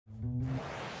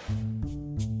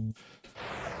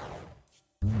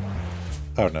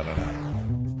Oh, no, no, no.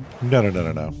 No, no,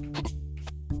 no, no, no.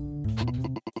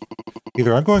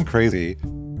 Either I'm going crazy,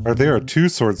 or there are two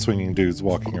sword-swinging dudes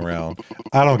walking around.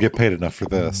 I don't get paid enough for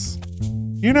this.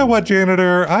 You know what,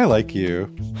 janitor? I like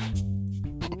you.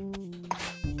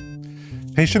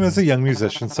 Patient is a young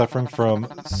musician suffering from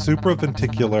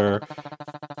supraventricular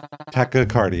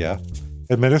tachycardia.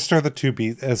 Administer the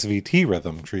 2-beat SVT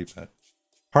rhythm treatment.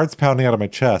 Heart's pounding out of my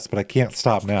chest, but I can't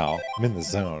stop now. I'm in the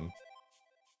zone.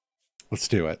 Let's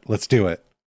do it. Let's do it.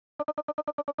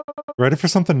 Ready for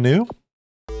something new?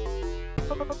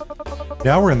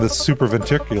 Now we're in the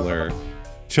supraventricular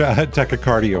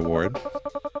tachycardia ward.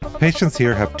 Patients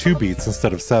here have 2 beats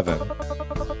instead of 7.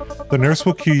 The nurse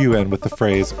will cue you in with the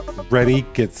phrase, ready,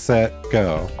 get set,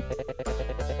 go.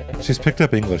 She's picked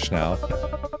up English now.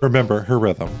 Remember her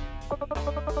rhythm.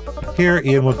 Here,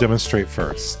 Ian will demonstrate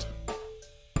first.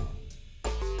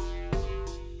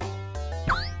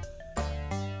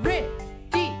 Ready,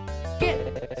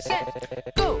 get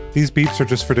set, go. These beeps are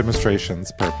just for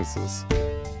demonstrations purposes.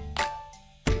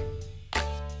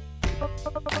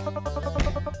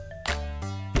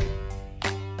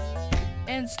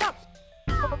 And stop.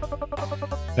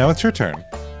 Now it's your turn.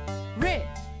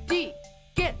 Ready,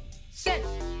 get set,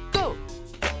 go.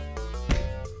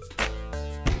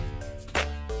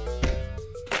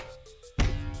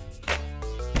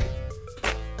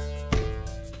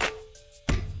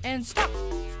 And stop.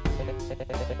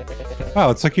 Wow,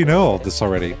 it's like you know all this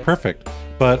already. Perfect.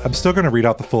 But I'm still going to read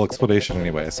out the full explanation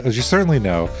anyways. As you certainly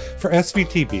know, for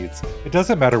SVT beats, it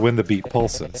doesn't matter when the beat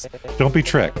pulses. Don't be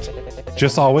tricked.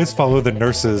 Just always follow the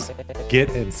nurse's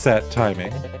get and set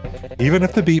timing. Even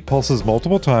if the beat pulses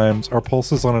multiple times or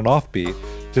pulses on an offbeat,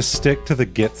 just stick to the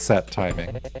get set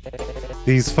timing.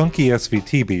 These funky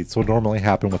SVT beats will normally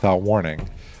happen without warning,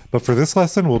 but for this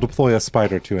lesson we'll deploy a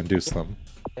spider to induce them.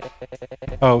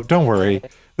 Oh, don't worry.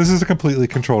 This is a completely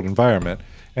controlled environment,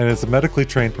 and it's a medically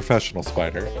trained professional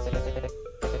spider.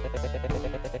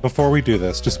 Before we do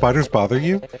this, do spiders bother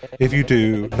you? If you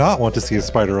do not want to see a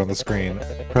spider on the screen,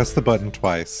 press the button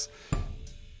twice.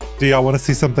 Do y'all want to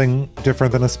see something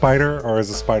different than a spider, or is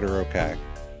a spider okay?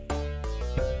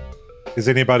 Is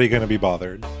anybody going to be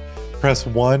bothered? Press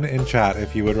 1 in chat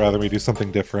if you would rather me do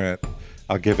something different.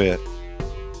 I'll give it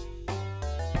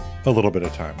a little bit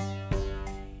of time.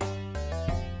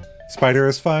 Spider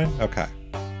is fine? Okay.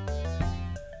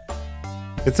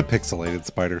 It's a pixelated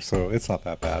spider, so it's not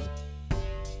that bad.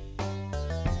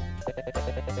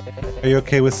 Are you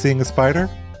okay with seeing a spider?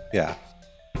 Yeah.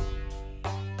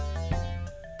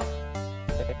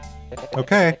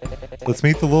 Okay, let's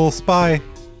meet the little spy.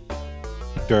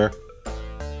 Durr.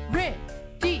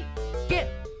 Ready, get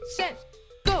set,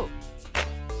 go.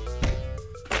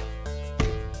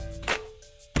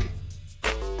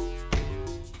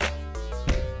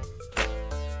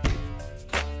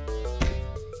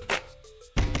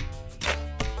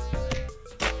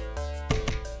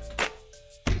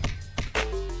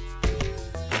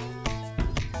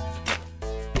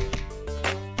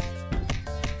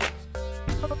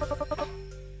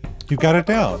 You got it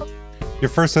down. Your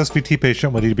first SVT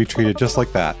patient will need to be treated just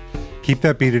like that. Keep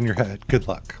that beat in your head. Good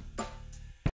luck.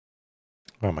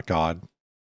 Oh my god.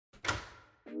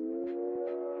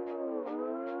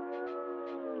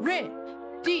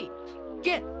 Ready,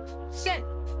 get set,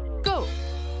 go.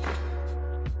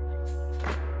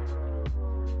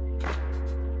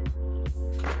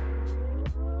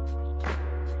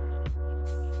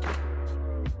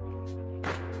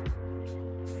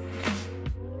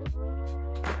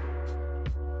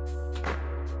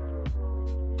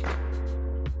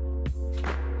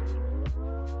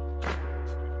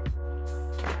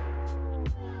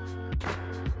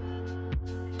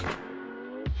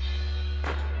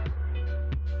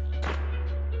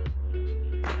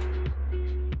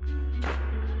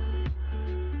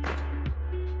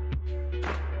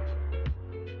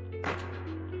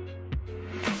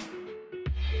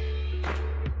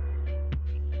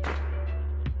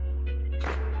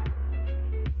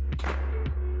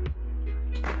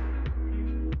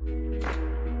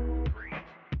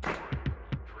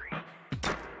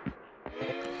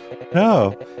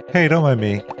 No. Hey, don't mind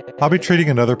me. I'll be treating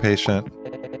another patient.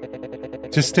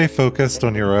 Just stay focused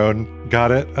on your own.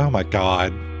 Got it? Oh my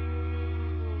god.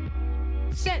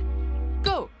 Set,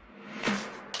 go.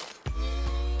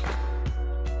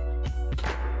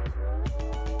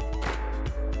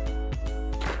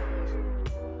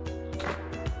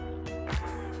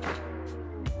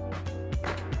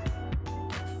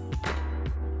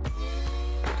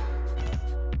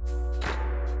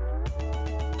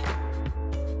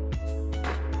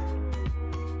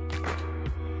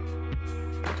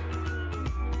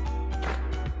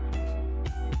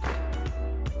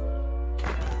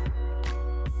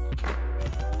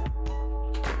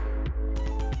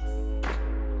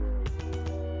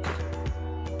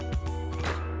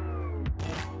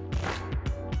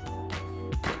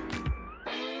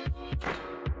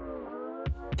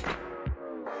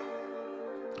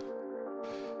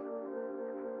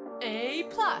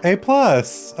 plus. A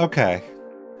plus. Okay.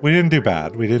 We didn't do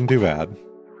bad. We didn't do bad.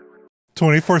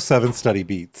 24/7 study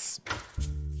beats.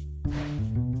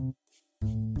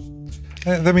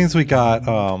 That means we got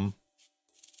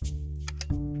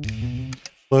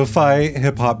lo-fi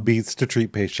hip-hop beats to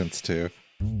treat patients to.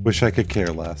 Wish I could care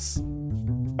less.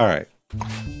 Alright.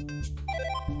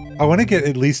 I want to get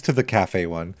at least to the cafe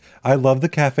one. I love the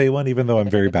cafe one, even though I'm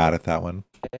very bad at that one.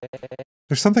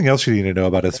 There's something else you need to know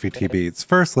about SVT beats.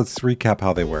 First, let's recap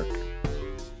how they work.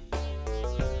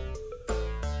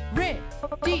 Ready,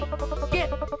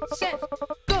 get, set,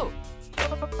 go.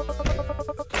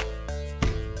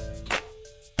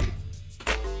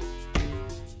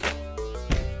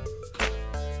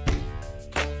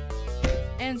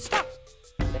 And stop.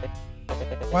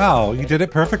 Wow, you did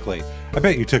it perfectly. I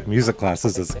bet you took music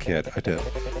classes as a kid. I did.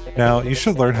 Now, you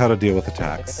should learn how to deal with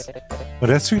attacks.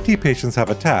 When SVT patients have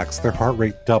attacks, their heart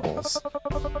rate doubles.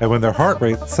 And when their heart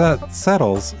rate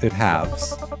settles, it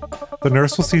halves. The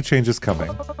nurse will see changes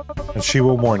coming, and she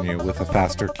will warn you with a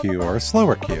faster cue or a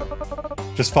slower cue.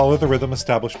 Just follow the rhythm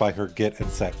established by her get and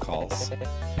set calls.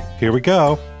 Here we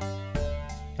go.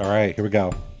 All right, here we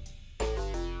go.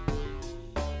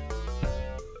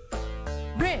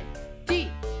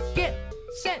 Ready, get,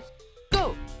 set,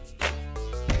 go.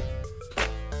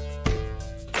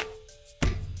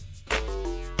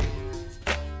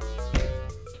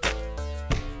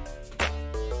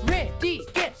 Ready,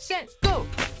 get, set, go.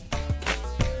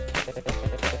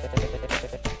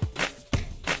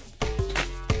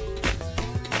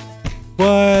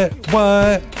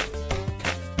 What?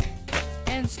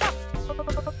 And stop.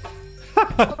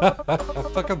 I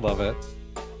fucking love it.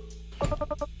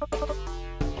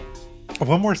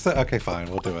 One more set. Okay, fine.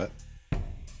 We'll do it.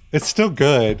 It's still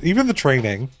good. Even the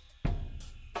training.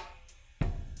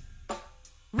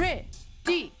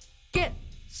 Ready, get,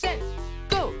 set,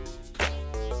 go.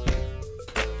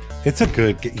 It's a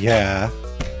good... Yeah.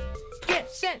 Get,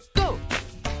 set, go.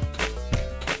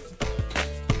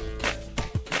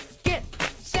 Get,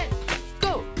 set,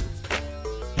 go.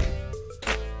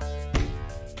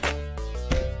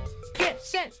 Get,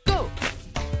 set, go.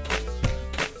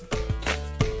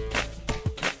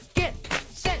 Get,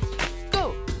 set,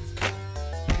 go.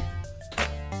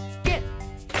 Get,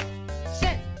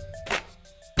 set,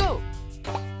 go.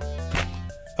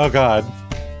 Oh, God.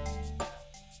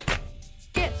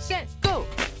 Get, set, go.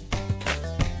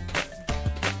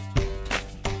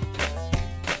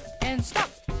 And stop.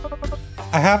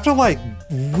 I have to, like,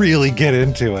 really get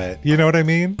into it. You know what I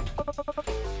mean?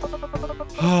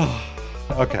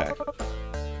 Okay.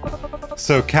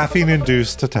 So,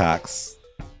 caffeine-induced attacks.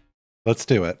 Let's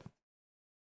do it.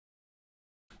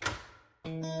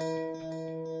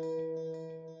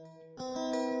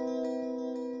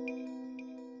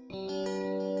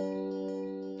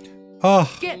 Oh,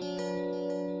 Get,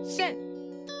 set,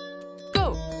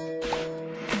 go.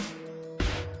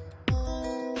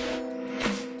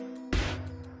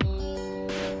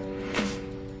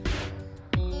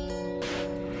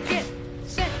 Get,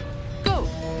 set, go.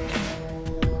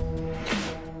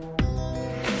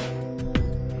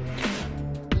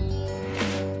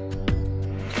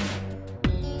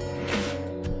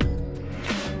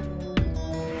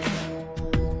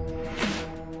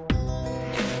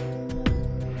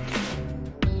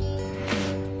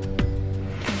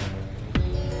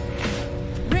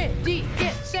 Ready,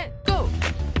 get, set, go.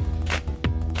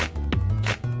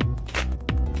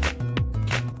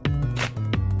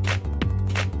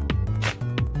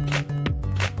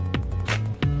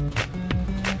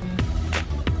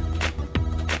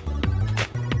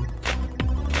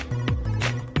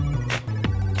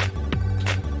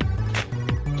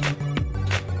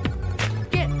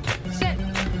 Get, set,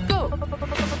 go.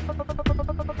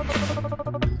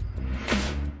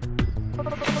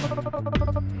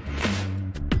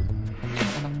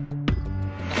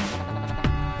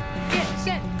 Get,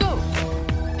 set, go.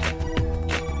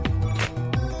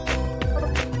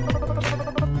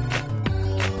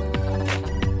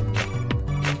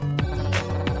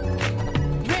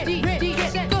 Ready,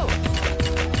 get, set, go.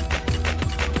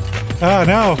 oh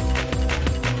no.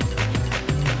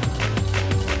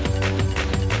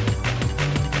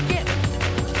 Get,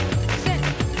 set,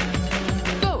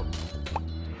 go.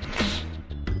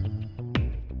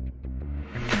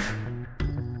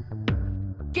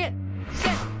 Get,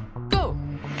 set, go.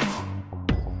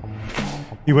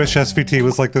 You wish SVT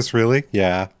was like this, really?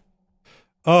 Yeah.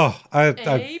 Oh, I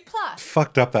A plus.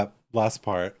 fucked up that last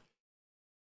part.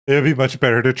 It would be much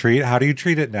better to treat. How do you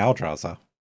treat it now, Draza?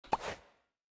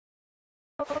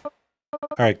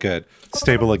 All right, good.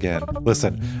 Stable again.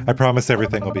 Listen, I promise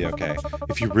everything will be okay.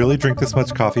 If you really drink this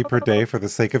much coffee per day for the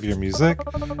sake of your music,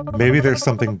 maybe there's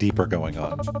something deeper going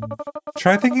on.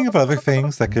 Try thinking of other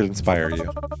things that could inspire you.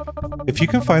 If you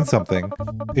can find something,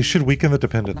 it should weaken the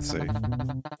dependency.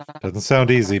 Doesn't sound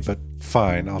easy, but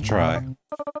fine, I'll try.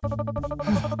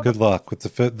 Good luck with the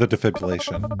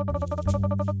defibrillation.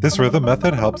 This rhythm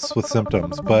method helps with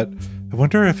symptoms, but I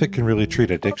wonder if it can really treat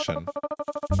addiction.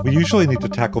 We usually need to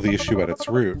tackle the issue at its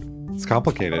root. It's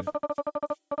complicated.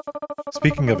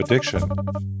 Speaking of addiction,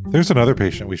 there's another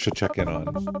patient we should check in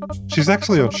on. She's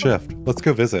actually on shift. Let's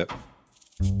go visit.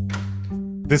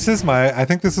 I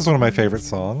think this is one of my favorite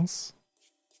songs.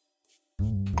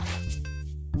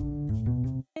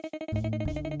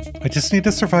 I just need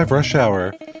to survive rush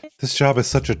hour. This job is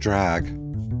such a drag.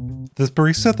 This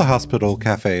barista at the hospital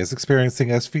cafe is experiencing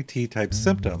SVT-type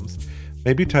symptoms,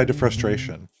 maybe tied to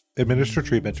frustration. Administer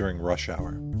treatment during rush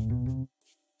hour.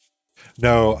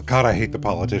 No, God, I hate the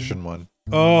politician one.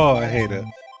 Oh, I hate it.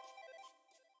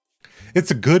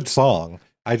 It's a good song.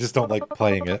 I just don't like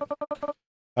playing it.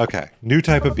 Okay, new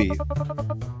type of beat.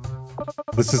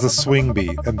 This is a swing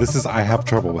beat, and I have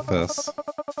trouble with this.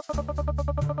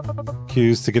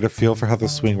 Cues to get a feel for how the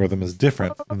swing rhythm is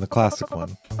different than the classic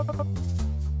one.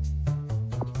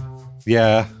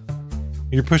 Yeah,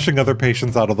 you're pushing other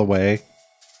patients out of the way.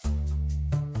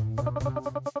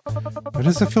 Why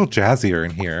does it feel jazzier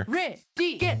in here?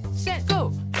 Ready, get, set,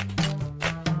 go.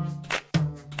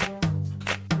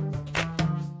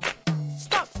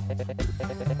 Stop.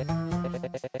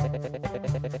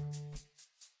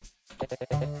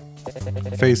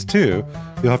 Phase 2,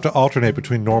 you'll have to alternate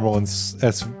between normal and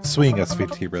swing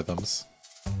SVT rhythms.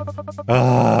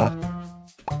 Ah.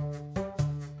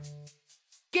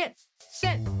 Get,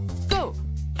 set, go.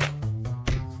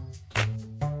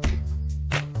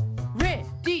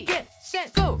 Ready, get,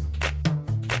 set, go.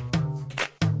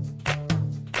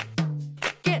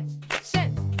 Get,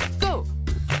 set, go.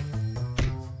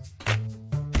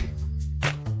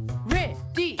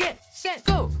 Ready, get, set,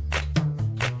 go.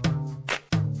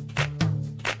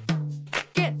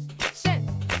 Get, set,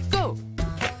 go.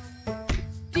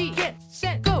 D, get,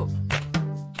 set, go.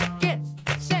 Get,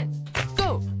 set,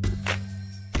 go.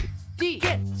 D,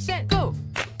 get, set, go.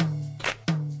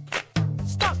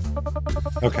 Stop.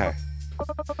 Okay.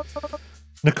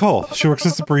 Nicole, she works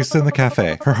as a barista in the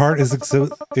cafe. Her heart is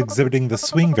exhibiting the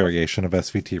swing variation of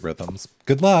SVT rhythms.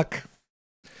 Good luck.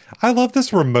 I love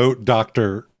this remote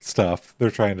doctor stuff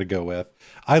they're trying to go with.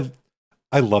 I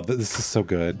love that. This is so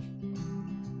good.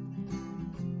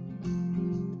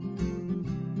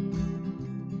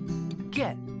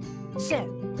 Get, set,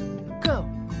 go.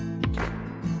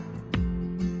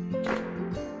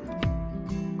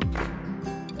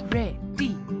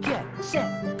 Ready, get,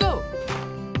 set, go.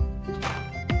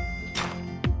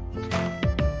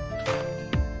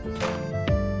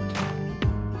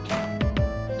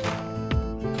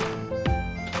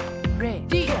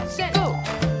 Ready, get, set, go.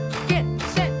 Get,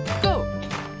 set, go.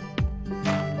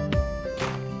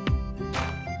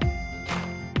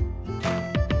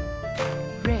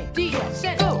 Ready, get,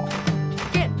 set, go.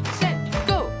 Get, set,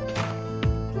 go.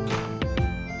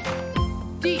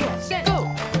 D, get, set, go.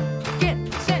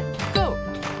 Get, set, go.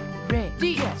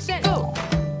 Ready, get, set, go.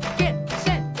 Get,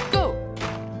 set, go.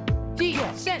 D,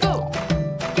 get, set, go.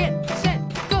 Get, set,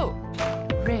 go.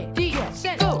 Ready, get,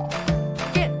 set, go.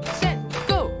 Get, set,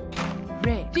 go.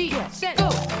 Ready, get, set, go.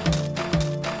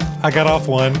 I got off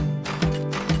one.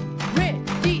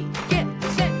 Ready, get,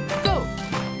 set, go.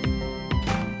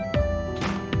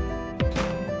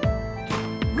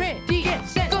 Ready, get,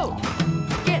 set, go.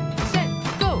 Get, set,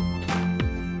 go.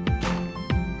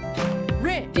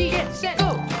 Ready, get, set,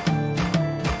 go.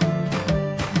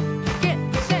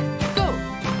 Get, set, go.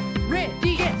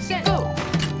 Ready, get, set, go.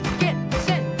 Get,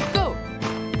 set, go.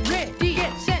 Ready,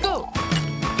 get, set, go.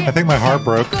 I think my heart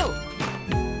broke. Go.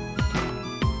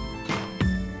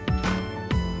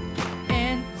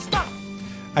 And stop.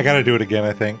 I gotta do it again,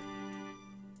 I think.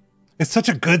 It's such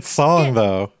a good song, Yeah.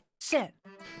 though. Set,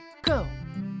 go.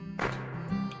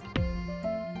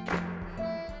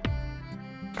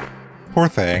 Poor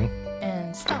thing.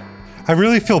 And stop. I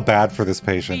really feel bad for this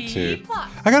patient, too. B+.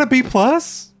 I got a B+?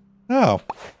 Oh.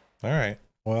 Alright.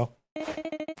 Well.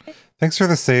 Thanks for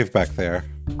the save back there.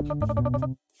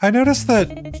 I noticed that...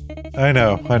 I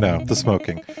know, the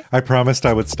smoking. I promised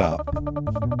I would stop.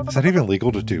 Is that even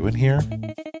legal to do in here?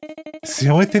 It's the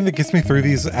only thing that gets me through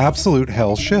these absolute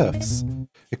hell shifts.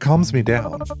 It calms me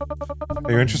down.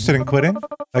 Are you interested in quitting?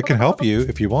 I can help you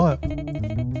if you want.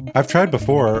 I've tried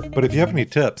before, but if you have any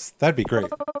tips, that'd be great.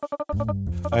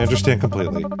 I understand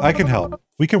completely. I can help.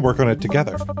 We can work on it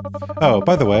together. Oh,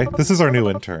 by the way, this is our new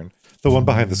intern, the one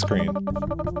behind the screen.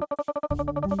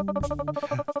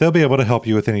 They'll be able to help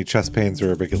you with any chest pains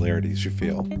or irregularities you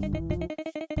feel.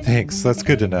 Thanks, that's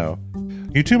good to know.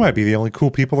 You two might be the only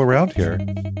cool people around here.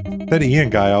 That Ian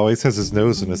guy always has his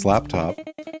nose in his laptop.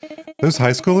 Those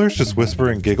high schoolers just whisper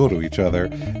and giggle to each other,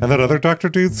 and that other doctor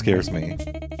dude scares me.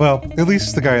 Well, at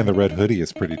least the guy in the red hoodie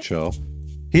is pretty chill.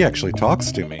 He actually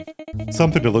talks to me.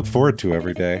 Something to look forward to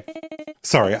every day.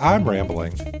 Sorry, I'm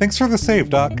rambling. Thanks for the save,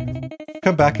 Doc.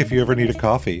 Come back if you ever need a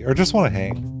coffee or just want to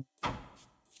hang.